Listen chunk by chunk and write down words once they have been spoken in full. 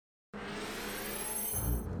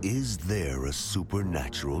Is there a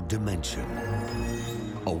supernatural dimension?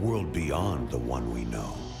 A world beyond the one we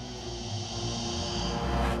know?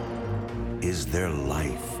 Is there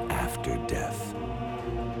life after death?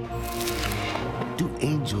 Do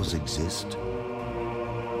angels exist?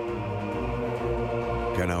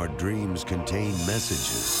 Can our dreams contain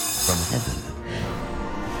messages from heaven?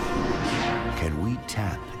 Can we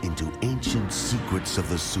tap into ancient secrets of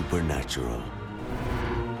the supernatural?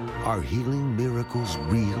 Are healing miracles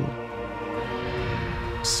real?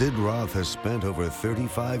 Sid Roth has spent over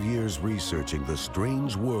 35 years researching the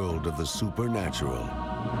strange world of the supernatural.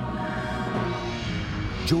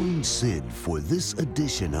 Join Sid for this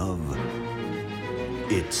edition of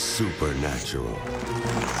It's Supernatural.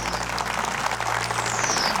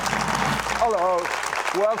 Hello,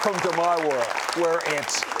 welcome to my world, where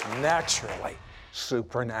it's naturally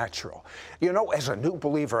supernatural. You know, as a new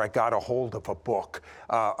believer, I got a hold of a book,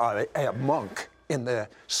 a monk in the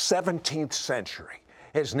 17th century.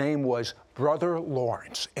 His name was Brother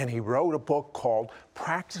Lawrence, and he wrote a book called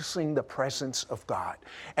Practicing the Presence of God.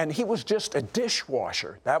 And he was just a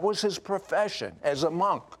dishwasher. That was his profession as a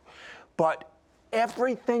monk. But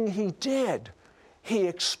everything he did, he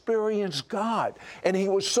experienced God. And he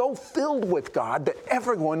was so filled with God that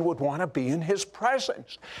everyone would want to be in his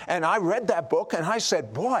presence. And I read that book and I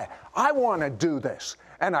said, boy, I want to do this.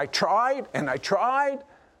 And I tried and I tried,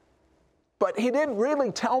 but he didn't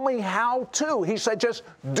really tell me how to. He said, just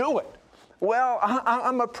do it. Well,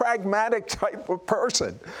 I'm a pragmatic type of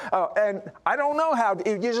person. And I don't know how,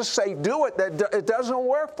 you just say do it, it doesn't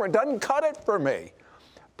work it doesn't cut it for me.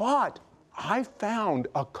 But I found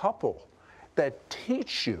a couple that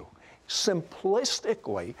teach you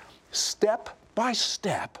simplistically, step by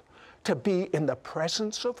step, to be in the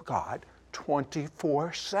presence of God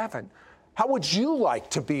 24/7. How would you like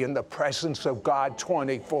to be in the presence of God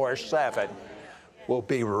 24/7? We'll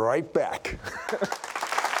be right back.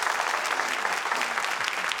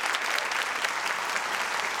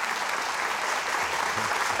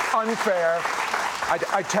 Unfair.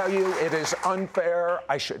 I tell you, it is unfair.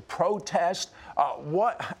 I should protest.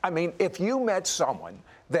 If you met someone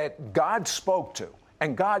that God spoke to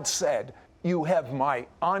and God said, you have my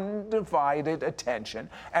undivided attention,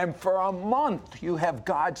 and for a month you have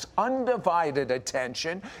God's undivided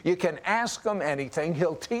attention, you can ask him anything,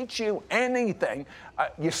 he'll teach you anything.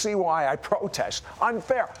 You see why I protest.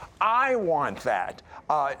 Unfair. I want that.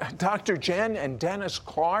 Dr. Jen and Dennis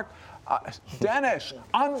Clark, Dennis,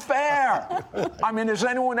 unfair. Has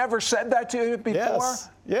anyone ever said that to you before?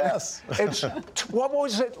 Yes. What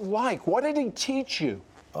was it like? What did he teach you?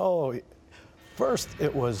 Oh, first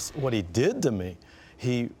it was what he did to me.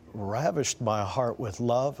 He ravished my heart with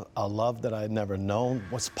love, a love that I had never known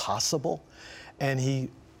was possible. And he,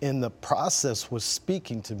 in the process, was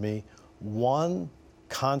speaking to me one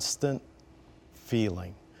constant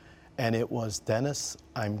feeling. And it was, Dennis,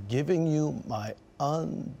 I'm giving you my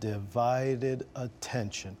undivided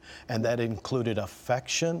attention. And that included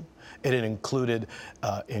affection, it included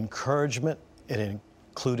encouragement, it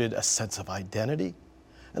included a sense of identity.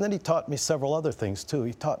 And then he taught me several other things too.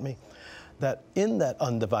 He taught me that in that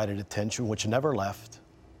undivided attention, which never left,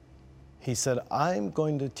 he said, I'm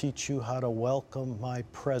going to teach you how to welcome my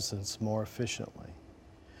presence more efficiently.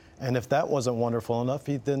 And if that wasn't wonderful enough,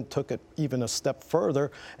 he then took it even a step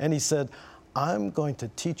further and he said, I'm going to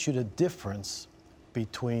teach you the difference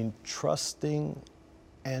between trusting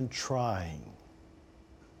and trying.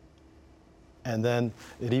 And then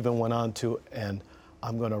it even went on to, and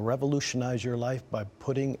I'm going to revolutionize your life by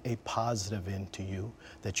putting a positive into you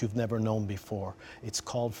that you've never known before. It's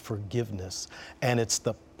called forgiveness, and it's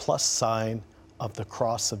the plus sign of the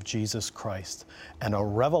cross of Jesus Christ and a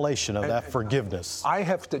revelation of that forgiveness. I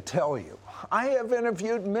have to tell you, I have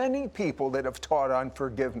interviewed many people that have taught on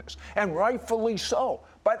forgiveness, and rightfully so.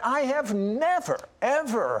 But I have never,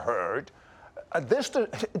 ever heard,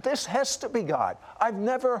 this has to be God. I've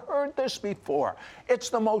never heard this before. It's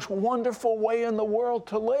the most wonderful way in the world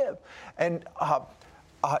to live. And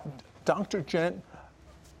Dr. Jen,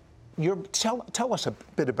 tell us a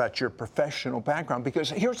bit about your professional background,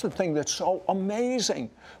 because here's the thing that's so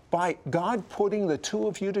amazing. By God putting the two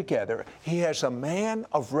of you together, he has a man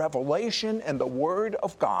of revelation and the Word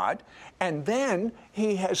of God, and then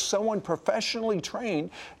he has someone professionally trained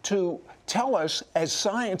to tell us as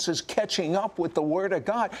science is catching up with the Word of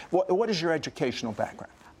God. What is your educational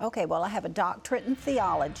background? Okay, well, I have a doctorate in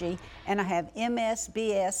theology, and I have MS,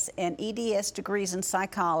 BS, and EDS degrees in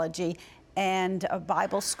psychology, and a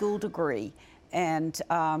Bible school degree. And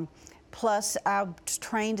plus, I was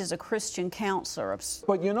trained as a Christian counselor.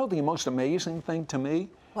 But you know the most amazing thing to me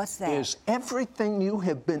What's that? Is everything you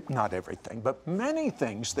have been, not everything, but many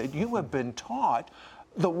things that you have been taught,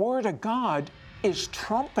 the Word of God is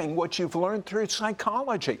trumping what you've learned through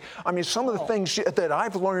psychology. I mean, some of the things that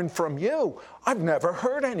I've learned from you, I've never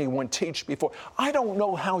heard anyone teach before. I don't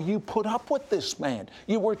know how you put up with this man.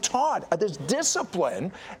 You were taught this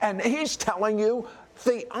discipline, and he's telling you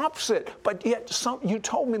the opposite. But yet, you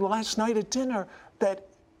told me last night at dinner that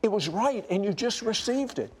it was right, and you just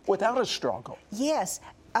received it without a struggle. Yes.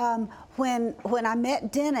 When I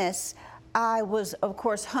met Dennis, I was, of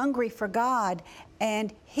course, hungry for God,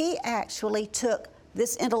 and he actually took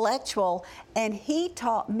this intellectual and he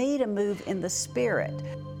taught me to move in the Spirit.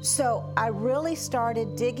 So I really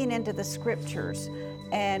started digging into the Scriptures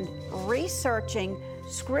and researching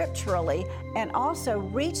scripturally and also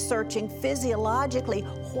researching physiologically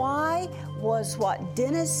why was what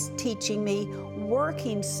Dennis teaching me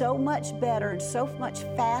working so much better and so much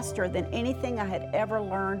faster than anything I had ever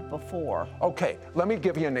learned before. Okay, let me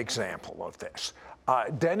give you an example of this.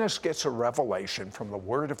 Dennis gets a revelation from the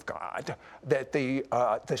Word of God that the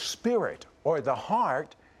spirit or the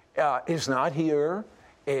heart is not here,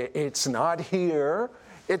 it's not here,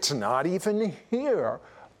 it's not even here.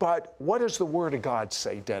 But what does the Word of God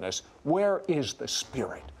say, Dennis? Where is the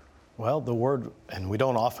spirit? Well, the word, and we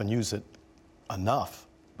don't often use it enough,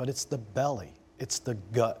 but it's the belly, it's the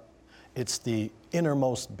gut, it's the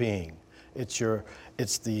innermost being.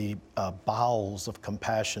 It's the bowels of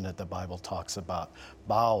compassion that the Bible talks about.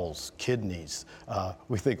 Bowels, kidneys.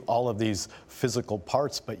 We think all of these physical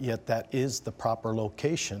parts, but yet that is the proper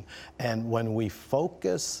location. And when we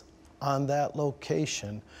focus on that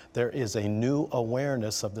location, there is a new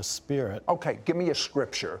awareness of the Spirit. Okay, give me a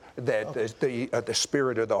scripture that the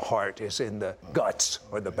spirit of the heart is in the guts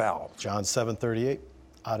or the bowels. John 7:38,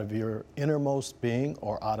 out of your innermost being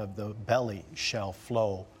or out of the belly shall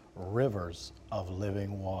flow rivers of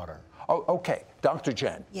living water. Oh, okay, Dr.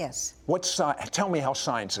 Jen. Yes. Tell me how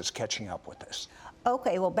science is catching up with this.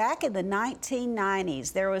 Okay, well, back in the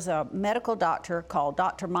 1990s, there was a medical doctor called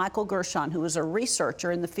Dr. Michael Gershon, who was a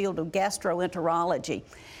researcher in the field of gastroenterology,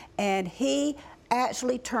 and he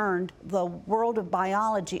actually turned the world of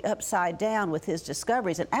biology upside down with his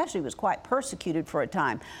discoveries, and actually was quite persecuted for a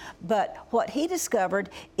time. But what he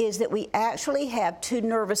discovered is that we actually have two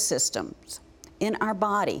nervous systems in our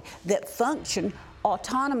body that function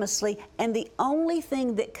autonomously, and the only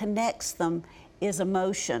thing that connects them is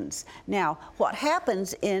emotions. Now, what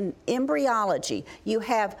happens in embryology, you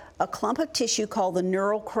have a clump of tissue called the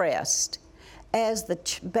neural crest. As the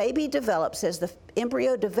baby develops, as the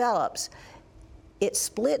embryo develops, it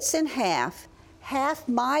splits in half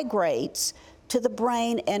migrates to the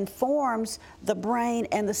brain and forms the brain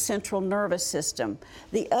and the central nervous system.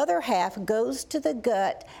 The other half goes to the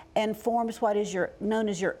gut and forms what is known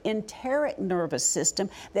as your enteric nervous system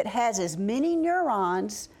that has as many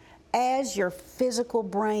neurons as your physical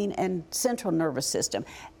brain and central nervous system.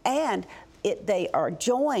 And they are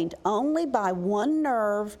joined only by one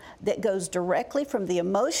nerve that goes directly from the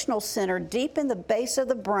emotional center deep in the base of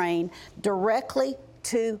the brain directly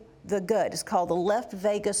to the gut. It's called the left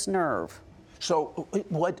vagus nerve. So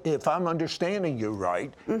if I'm understanding you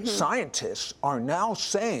right, scientists are now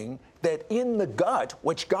saying that in the gut,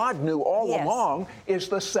 which God knew all along, is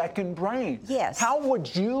the second brain. Yes. How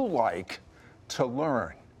would you like to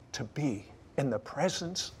learn to be in the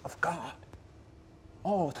presence of God?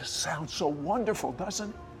 Oh, this sounds so wonderful, doesn't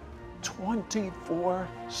it?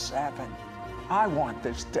 24/7. I want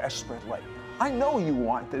this desperately. I know you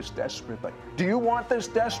want this desperately. Do you want this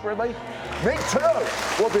desperately? Me too.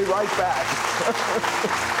 We'll be right back.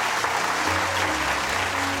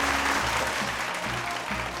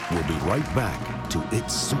 We'll be right back to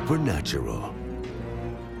It's Supernatural.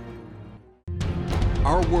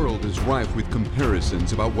 Our world is rife with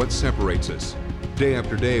comparisons about what separates us. Day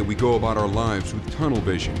after day, we go about our lives with tunnel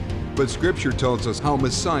vision. But Scripture tells us how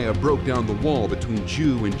Messiah broke down the wall between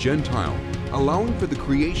Jew and Gentile, allowing for the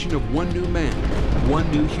creation of one new man, one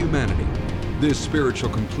new humanity. This spiritual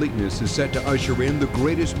completeness is set to usher in the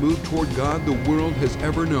greatest move toward God the world has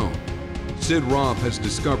ever known. Sid Roth has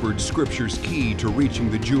discovered Scripture's key to reaching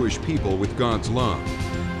the Jewish people with God's love.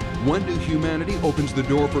 One New Humanity opens the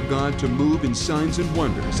door for God to move in signs and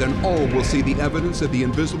wonders, and all will see the evidence of the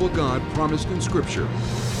invisible God promised in Scripture.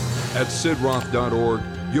 At sidroth.org,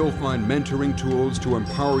 you'll find mentoring tools to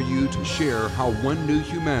empower you to share how One New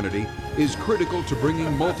Humanity is critical to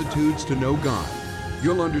bringing multitudes to know God.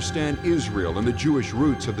 You'll understand Israel and the Jewish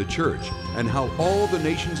roots of the church, and how all the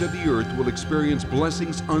nations of the earth will experience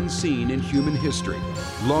blessings unseen in human history.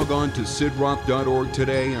 Log on to sidroth.org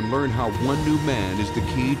today and learn how one new man is the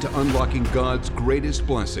key to unlocking God's greatest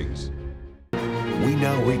blessings. We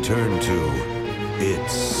now return to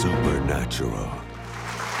It's Supernatural.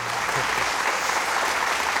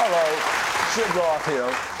 Hello, Sid Roth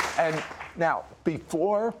here. And now,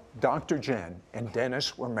 before Dr. Jen and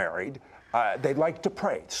Dennis were married, they liked to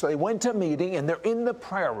pray. So they went to a meeting, and they're in the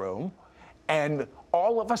prayer room, and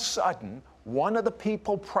all of a sudden, one of the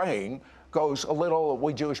people praying goes a little,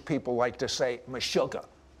 we Jewish people like to say, meshuggah,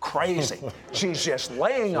 crazy. She's just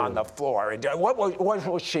laying on the floor. And what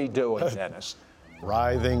was she doing, Dennis?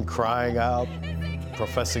 Writhing, crying out,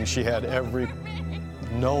 professing she had every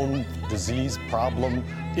known disease, problem,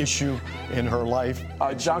 issue in her life.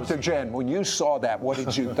 Dr. Jen, when you saw that, what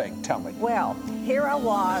did you think? Tell me. Well, here I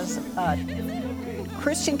was, a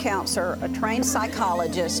Christian counselor, a trained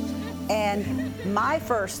psychologist, and my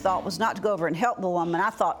first thought was not to go over and help the woman.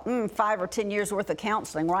 I thought, 5 or 10 years worth of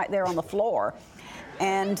counseling right there on the floor.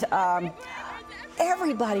 And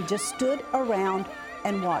everybody just stood around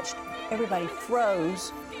and watched. Everybody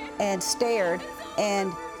froze and stared,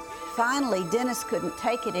 and finally Dennis couldn't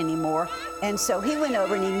take it anymore, and so he went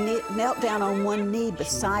over and he knelt down on one knee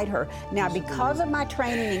beside her. Now, because of my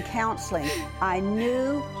training in counseling, I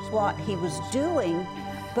knew what he was doing,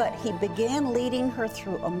 but he began leading her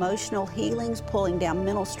through emotional healings, pulling down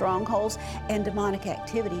mental strongholds, and demonic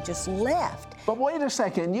activity just left. But wait a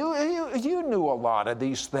second, you knew a lot of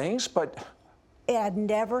these things, but I'd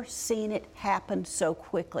never seen it happen so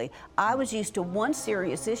quickly. I was used to one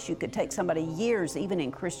serious issue could take somebody years, even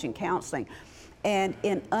in Christian counseling. And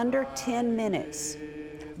in under 10 minutes,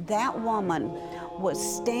 that woman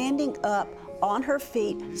was standing up on her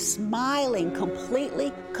feet, smiling,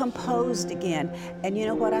 completely composed again. And you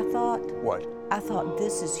know what I thought? What? I thought,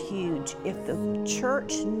 this is huge. If the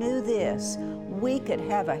church knew this, we could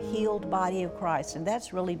have a healed body of Christ. And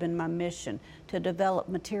that's really been my mission, to develop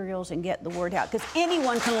materials and get the word out, because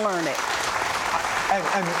anyone can learn it.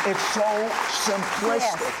 And it's so simplistic.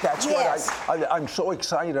 Yes. That's Yes. what I'm so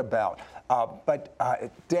excited about. But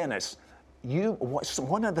Dennis,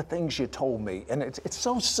 one of the things you told me, and it's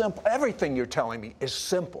so simple, everything you're telling me is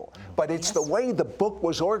simple, but it's the way the book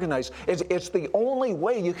was organized. It's the only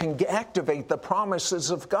way you can activate the promises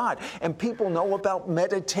of God. And people know about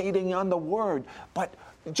meditating on the Word, but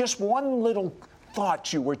just one little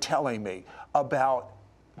thought you were telling me about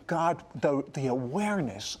God, the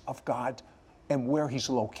awareness of God and where He's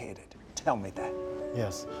located. Tell me that.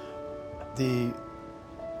 Yes. The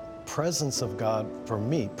presence of God, for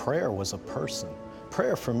me, prayer was a person.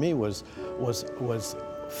 Prayer for me was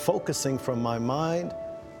focusing from my mind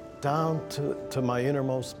down to my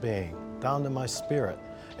innermost being, down to my spirit.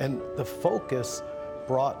 And the focus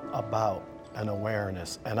brought about an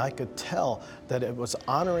awareness. And I could tell that it was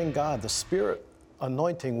honoring God. The Spirit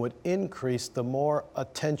anointing would increase the more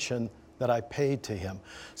attention that I paid to Him.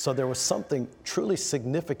 So there was something truly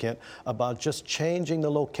significant about just changing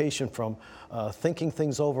the location from thinking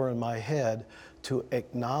things over in my head to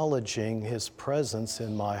acknowledging His presence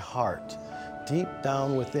in my heart, deep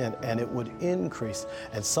down within, and it would increase.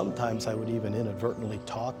 And sometimes I would even inadvertently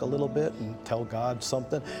talk a little bit and tell God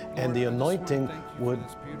something, and the anointing would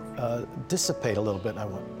dissipate a little bit. And I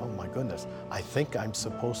went, oh my goodness, I think I'm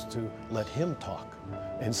supposed to let Him talk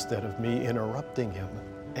instead of me interrupting Him.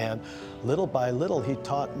 And little by little, He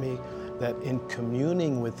taught me that in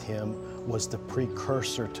communing with Him was the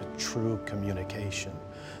precursor to true communication.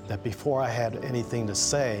 That before I had anything to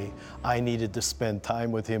say, I needed to spend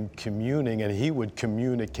time with Him communing, and He would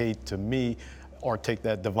communicate to me or take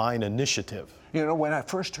that divine initiative. You know, when I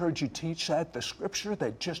first heard you teach that, the scripture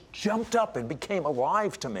that just jumped up and became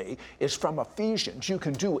alive to me is from Ephesians. You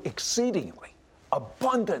can do exceedingly,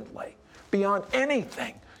 abundantly, beyond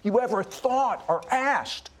anything you ever thought or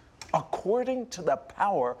asked, according to the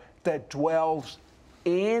power that dwells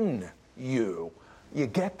in you. You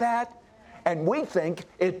get that? And we think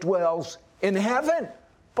it dwells in heaven,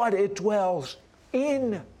 but it dwells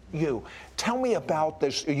in you. Tell me about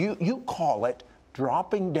this. You call it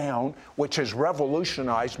dropping down, which has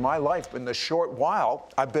revolutionized my life in the short while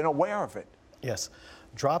I've been aware of it. Yes.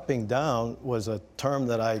 Dropping down was a term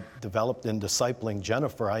that I developed in discipling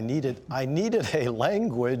Jennifer. I needed a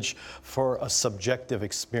language for a subjective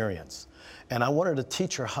experience. And I wanted to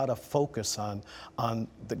teach her how to focus on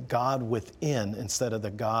the God within instead of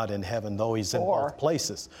the God in heaven, though He's in both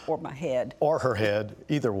places. Or my head. Or her head,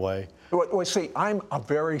 either way. Well, see, I'm a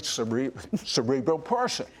very cerebral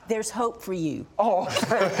person. There's hope for you. Oh,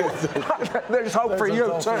 there's hope for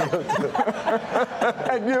you, too.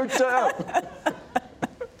 And you, too.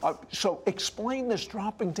 So explain this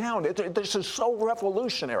dropping down. This is so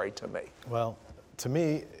revolutionary to me. Well, to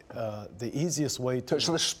me, the easiest way to...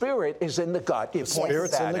 So the spirit is in the gut. You the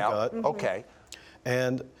spirit's in the gut. Mm-hmm. Okay.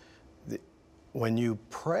 And when you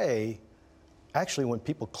pray, actually when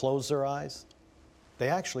people close their eyes, they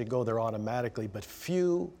actually go there automatically, but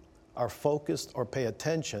few are focused or pay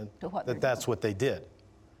attention that that's what they did.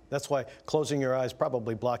 That's why closing your eyes,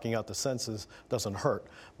 probably blocking out the senses, doesn't hurt.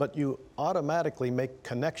 But you automatically make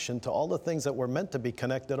connection to all the things that were meant to be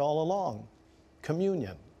connected all along.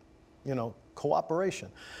 Communion, cooperation.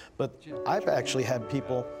 But I've actually had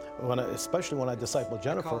people, especially when I disciple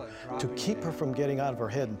Jennifer, to keep her from getting out of her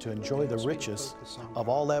head and to enjoy the riches of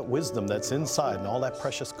all that wisdom that's inside and all that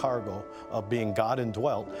precious cargo of being God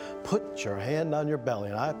indwelt. Put your hand on your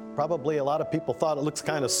belly. And probably a lot of people thought it looks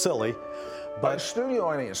kind of silly, but studio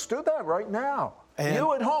audience, do that right now.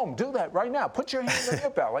 You at home, do that right now. Put your hand on your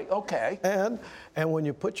belly. Okay. And when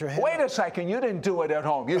you put your hand... Wait a second. You didn't do it at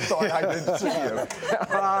home. You thought I didn't see you.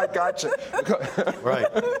 I gotcha. Right.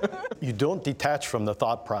 You don't detach from the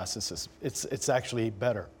thought processes. It's actually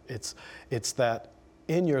better. It's that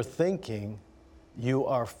in your thinking, you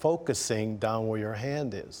are focusing down where your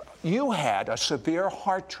hand is. You had a severe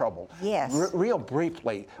heart trouble. Yes. Real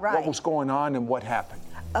briefly, right. What was going on and what happened?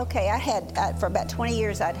 Okay, I had, for about 20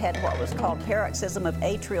 years, I'd had what was called paroxysm of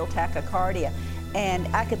atrial tachycardia. And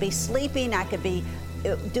I could be sleeping, I could be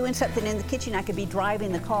doing something in the kitchen, I could be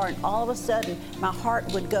driving the car, and all of a sudden, my heart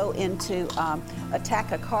would go into a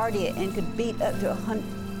tachycardia and could beat up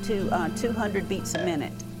to 200 beats a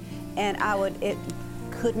minute. And it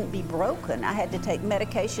couldn't be broken. I had to take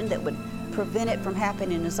medication that would prevent it from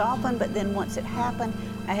happening as often, but then once it happened,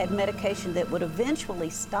 I had medication that would eventually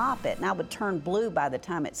stop it, and I would turn blue by the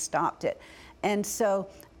time it stopped it. And so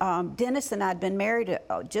Dennis and I had been married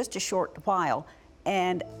just a short while,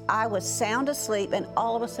 and I was sound asleep, and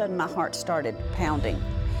all of a sudden my heart started pounding.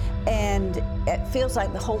 And it feels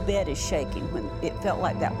like the whole bed is shaking. When it felt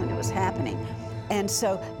like that when it was happening. And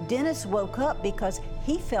so Dennis woke up because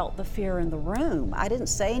he felt the fear in the room. I didn't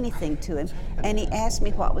say anything to him, and he asked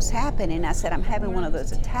me what was happening. I said, I'm having one of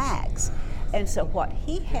those attacks. And so what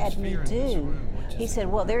he had me do, he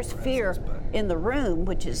said, well, there's fear in the room,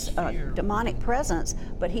 which is a demonic presence,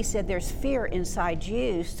 but he said there's fear inside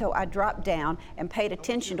you. So I dropped down and paid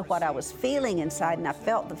attention to what I was feeling inside, and I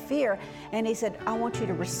felt the fear. And he said, I want you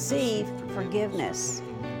to receive forgiveness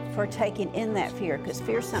for taking in that fear, because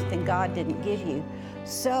fear is something God didn't give you.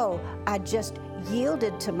 So I just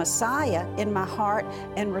yielded to Messiah in my heart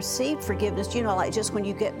and received forgiveness. Like just when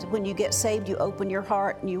you get saved, you open your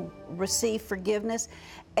heart and you receive forgiveness,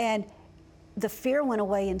 and the fear went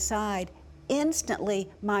away inside. Instantly,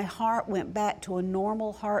 my heart went back to a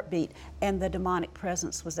normal heartbeat, and the demonic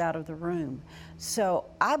presence was out of the room. So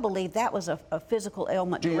I believe that was a physical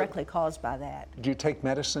ailment directly caused by that. Do you take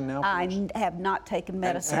medicine now? I have not taken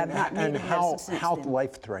medicine. I've not needed medicine since how then.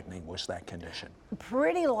 life-threatening was that condition?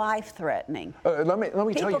 Pretty life-threatening. Let me tell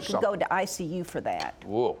you something. People could go to ICU for that.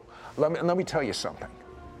 Whoa. Let me tell you something.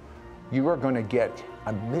 You are going to get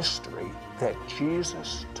a mystery that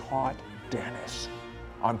Jesus taught Dennis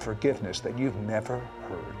on forgiveness that you've never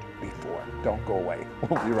heard before. Don't go away.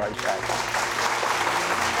 We'll be right back.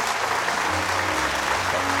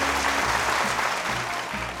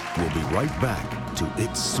 We'll be right back to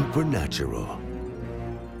It's Supernatural.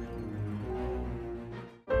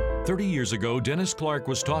 30 years ago, Dennis Clark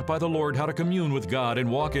was taught by the Lord how to commune with God and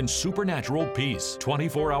walk in supernatural peace,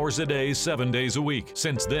 24 hours a day, 7 days a week.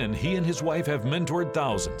 Since then, he and his wife have mentored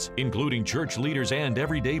thousands, including church leaders and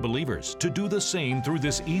everyday believers, to do the same through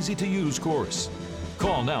this easy-to-use course.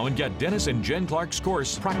 Call now and get Dennis and Jen Clark's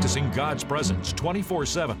course, Practicing God's Presence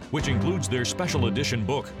 24/7, which includes their special edition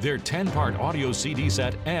book, their 10-part audio CD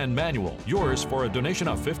set, and manual. Yours for a donation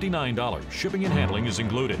of $59. Shipping and handling is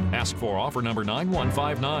included. Ask for offer number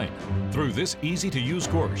 9159. Through this easy-to-use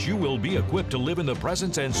course, you will be equipped to live in the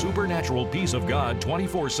presence and supernatural peace of God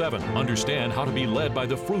 24/7. Understand how to be led by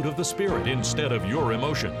the fruit of the Spirit instead of your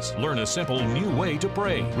emotions. Learn a simple new way to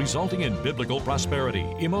pray, resulting in biblical prosperity,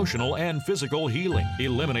 emotional and physical healing.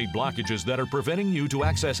 Eliminate blockages that are preventing you to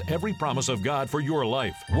access every promise of God for your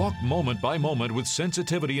life. Walk moment by moment with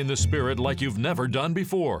sensitivity in the Spirit like you've never done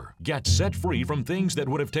before. Get set free from things that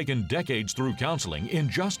would have taken decades through counseling in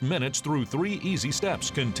just minutes through 3 easy steps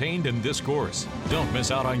contained in this course. Don't miss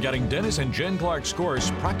out on getting Dennis and Jen Clark's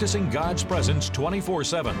course, Practicing God's Presence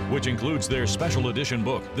 24/7, which includes their special edition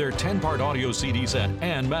book, their 10-part audio CD set,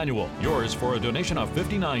 and manual. Yours for a donation of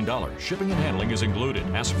 $59. Shipping and handling is included.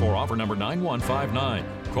 Ask for offer number 9159.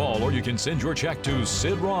 Call or you can send your check to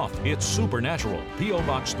Sid Roth. It's Supernatural. P.O.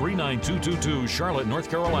 Box 39222, Charlotte, North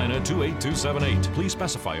Carolina 28278. Please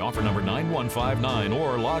specify offer number 9159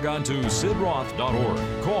 or log on to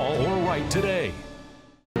sidroth.org. Call or write today.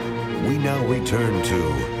 We now return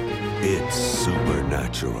to It's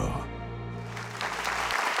Supernatural.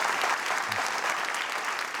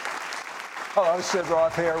 Hello, Sid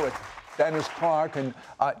Roth here with Dennis Clark. And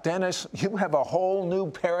Dennis, you have a whole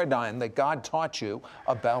new paradigm that God taught you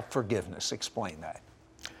about forgiveness. Explain that.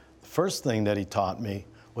 The first thing that he taught me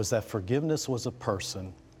was that forgiveness was a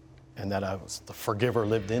person and that the forgiver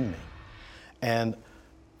lived in me. And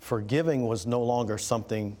forgiving was no longer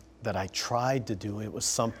something that I tried to do. It was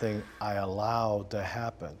something I allowed to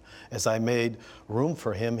happen. As I made room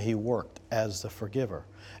for him, he worked as the forgiver.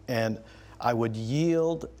 And I would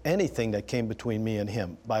yield anything that came between me and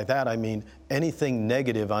him. By that I mean anything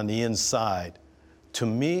negative on the inside, to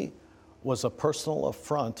me, was a personal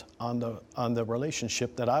affront on the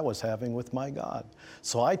relationship that I was having with my God.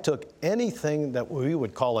 So I took anything that we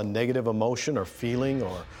would call a negative emotion or feeling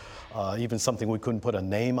or even something we couldn't put a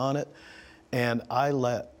name on it, and I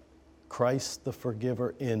let Christ the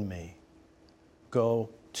forgiver in me go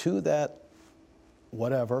to that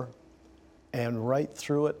whatever and right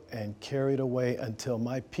through it and carry it away until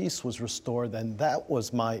my peace was restored. And that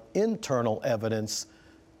was my internal evidence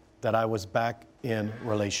that I was back in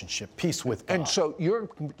relationship, peace with God. And so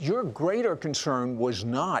your greater concern was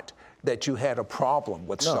not that you had a problem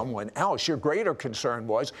with someone else. Your greater concern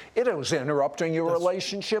was it was interrupting your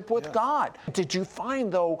relationship with God. Did you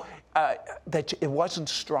find, though, that it wasn't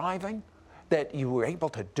striving, that you were able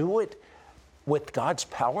to do it with God's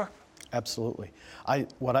power? Absolutely.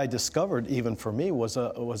 What I discovered, even for me, was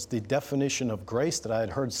the definition of grace that I had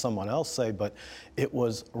heard someone else say, but it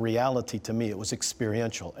was reality to me. It was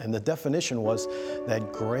experiential. And the definition was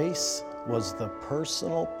that grace was the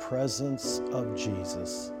personal presence of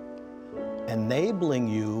Jesus, enabling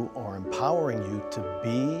you or empowering you to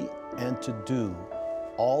be and to do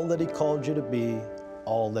all that he called you to be,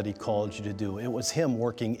 all that he called you to do. It was him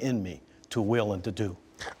working in me to will and to do.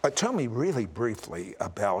 Tell me really briefly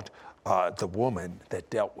about the woman that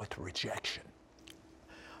dealt with rejection.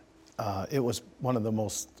 It was one of the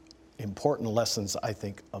most important lessons, I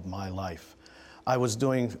think, of my life. I was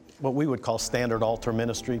doing what we would call standard altar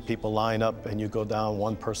ministry. People line up and you go down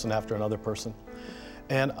one person after another person.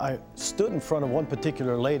 And I stood in front of one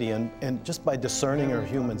particular lady and just by discerning her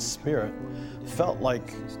human spirit, felt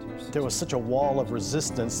like there was such a wall of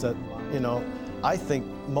resistance that, I think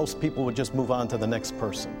most people would just move on to the next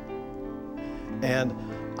person. And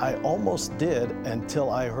I almost did until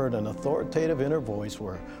I heard an authoritative inner voice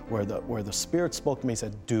where the Spirit spoke to me and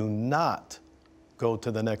said, do not go to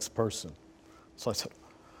the next person. So I said,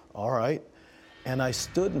 all right. And I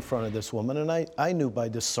stood in front of this woman, and I knew by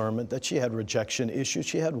discernment that she had rejection issues.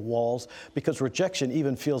 She had walls, because rejection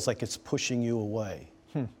even feels like it's pushing you away.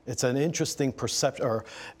 It's an interesting perception, or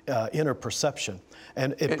inner perception,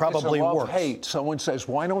 and it probably works. Hate. Someone says,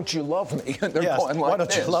 "Why don't you love me?" And they're yes, going like why don't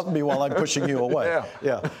this. you love me while I'm pushing you away?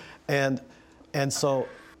 Yeah. And so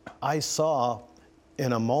I saw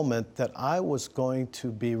in a moment that I was going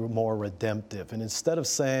to be more redemptive, and instead of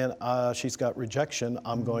saying she's got rejection,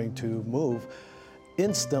 I'm going to move.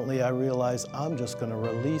 Instantly, I realized I'm just going to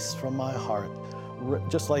release from my heart,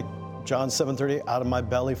 just like John 7:30, out of my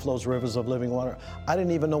belly flows rivers of living water. I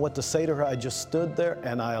didn't even know what to say to her. I just stood there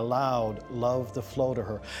and I allowed love to flow to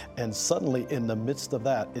her. And suddenly, in the midst of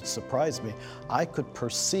that, it surprised me. I could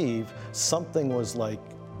perceive something was like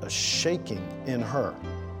a shaking in her.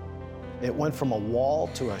 It went from a wall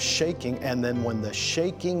to a shaking, and then when the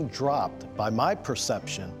shaking dropped, by my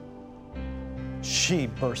perception, she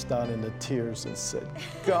burst out into tears and said,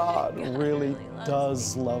 God really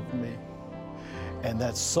does love me. And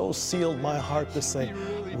that so sealed my heart to say,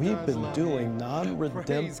 we've been doing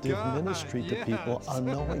non-redemptive ministry to people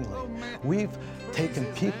unknowingly. We've taken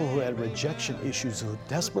people who had rejection issues, who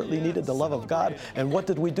desperately needed the love of God. And what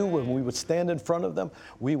did we do when we would stand in front of them?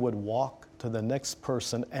 We would walk to the next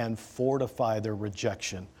person and fortify their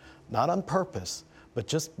rejection, not on purpose, but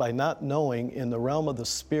just by not knowing in the realm of the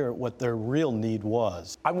Spirit what their real need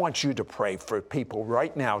was. I want you to pray for people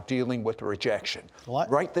right now dealing with rejection,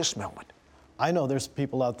 right this moment. I know there's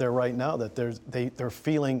people out there right now that they're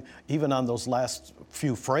feeling, even on those last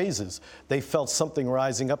few phrases, they felt something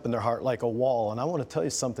rising up in their heart like a wall. And I want to tell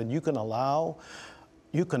you something, you can allow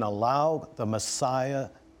the Messiah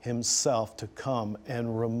himself to come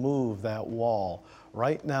and remove that wall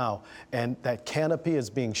right now. And that canopy is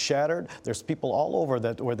being shattered. There's people all over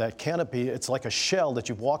where that canopy, it's like a shell that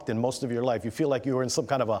you've walked in most of your life. You feel like you were in some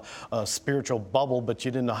kind of a spiritual bubble, but you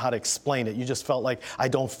didn't know how to explain it. You just felt like, I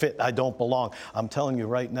don't fit, I don't belong. I'm telling you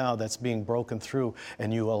right now, that's being broken through,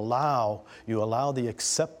 and you allow the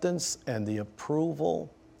acceptance and the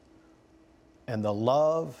approval and the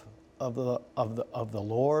love of the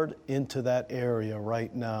Lord into that area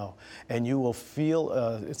right now, and you will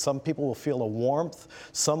feel. Some people will feel a warmth.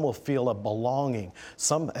 Some will feel a belonging.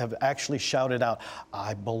 Some have actually shouted out,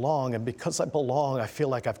 "I belong," and because I belong, I feel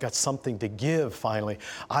like I've got something to give. Finally,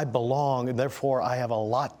 I belong, and therefore I have a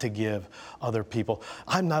lot to give other people.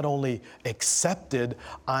 I'm not only accepted,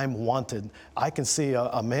 I'm wanted. I can see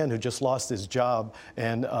a man who just lost his job,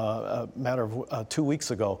 and a matter of 2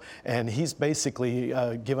 weeks ago, and he's basically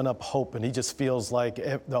given up hope, and he just feels like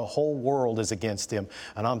the whole world is against him.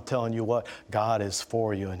 And I'm telling you what, God is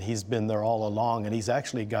for you, and he's been there all along, and he's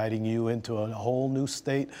actually guiding you into a whole new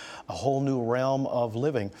state, a whole new realm of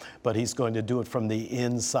living. But he's going to do it from the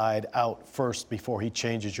inside out first before he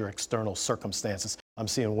changes your external circumstances. I'm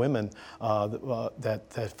seeing women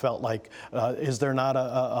that felt like, is there not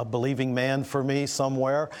a believing man for me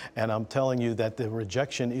somewhere? And I'm telling you that the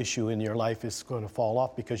rejection issue in your life is going to fall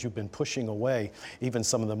off because you've been pushing away even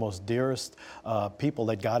some of the most dearest people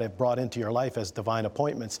that God have brought into your life as divine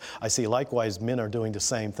appointments. I see likewise men are doing the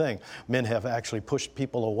same thing. Men have actually pushed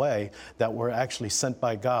people away that were actually sent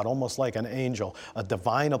by God, almost like an angel, a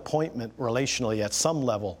divine appointment relationally at some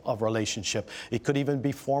level of relationship. It could even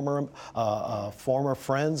be former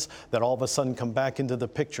friends that all of a sudden come back into the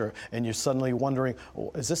picture, and you're suddenly wondering,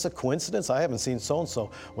 is this a coincidence? I haven't seen so-and-so,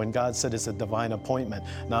 when God said it's a divine appointment.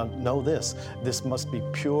 Now, know this must be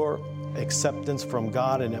pure acceptance from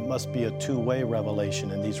God, and it must be a two-way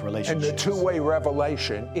revelation in these relationships. And the two-way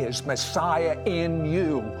revelation is Messiah in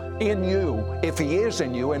you. In you. If he is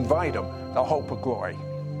in you, invite him. The hope of glory.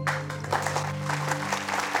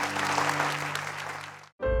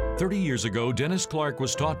 30 years ago, Dennis Clark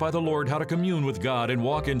was taught by the Lord how to commune with God and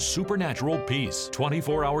walk in supernatural peace,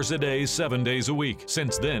 24 hours a day, 7 days a week.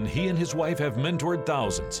 Since then, he and his wife have mentored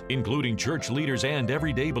thousands, including church leaders and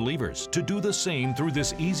everyday believers, to do the same through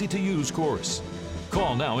this easy-to-use course.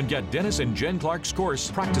 Call now and get Dennis and Jen Clark's course,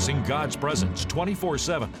 Practicing God's Presence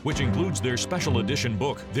 24/7, which includes their special edition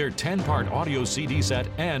book, their 10-part audio CD set,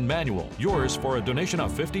 and manual. Yours for a donation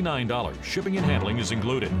of $59. Shipping and handling is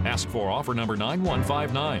included. Ask for offer number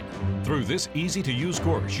 9159. Through this easy-to-use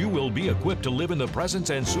course, you will be equipped to live in the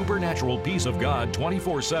presence and supernatural peace of God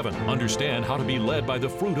 24/7. Understand how to be led by the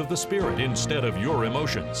fruit of the Spirit instead of your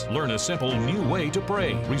emotions. Learn a simple new way to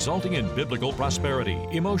pray, resulting in biblical prosperity,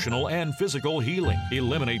 emotional and physical healing.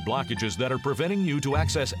 Eliminate blockages that are preventing you to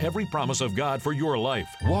access every promise of God for your life.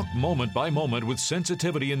 Walk moment by moment with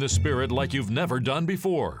sensitivity in the Spirit like you've never done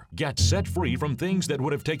before. Get set free from things that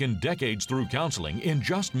would have taken decades through counseling in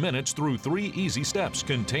just minutes through 3 easy steps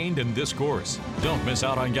contained in this course. Don't miss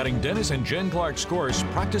out on getting Dennis and Jen Clark's course,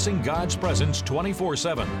 Practicing God's Presence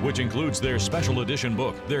 24/7, which includes their special edition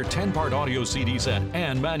book, their 10-part audio CD set,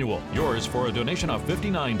 and manual. Yours for a donation of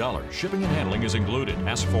 $59. Shipping and handling is included.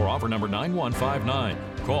 Ask for offer number 9159.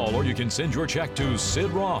 Call or you can send your check to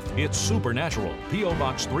Sid Roth. It's Supernatural. P.O.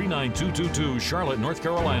 Box 39222, Charlotte, North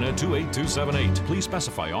Carolina 28278. Please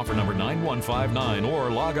specify offer number 9159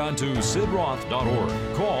 or log on to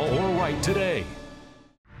sidroth.org. Call or write today.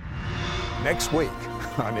 Next week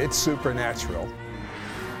on It's Supernatural.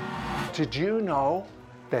 Did you know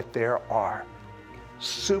that there are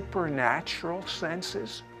supernatural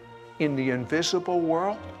senses in the invisible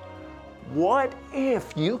world? What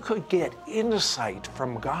if you could get insight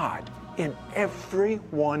from God in every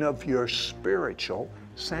one of your spiritual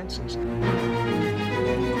senses?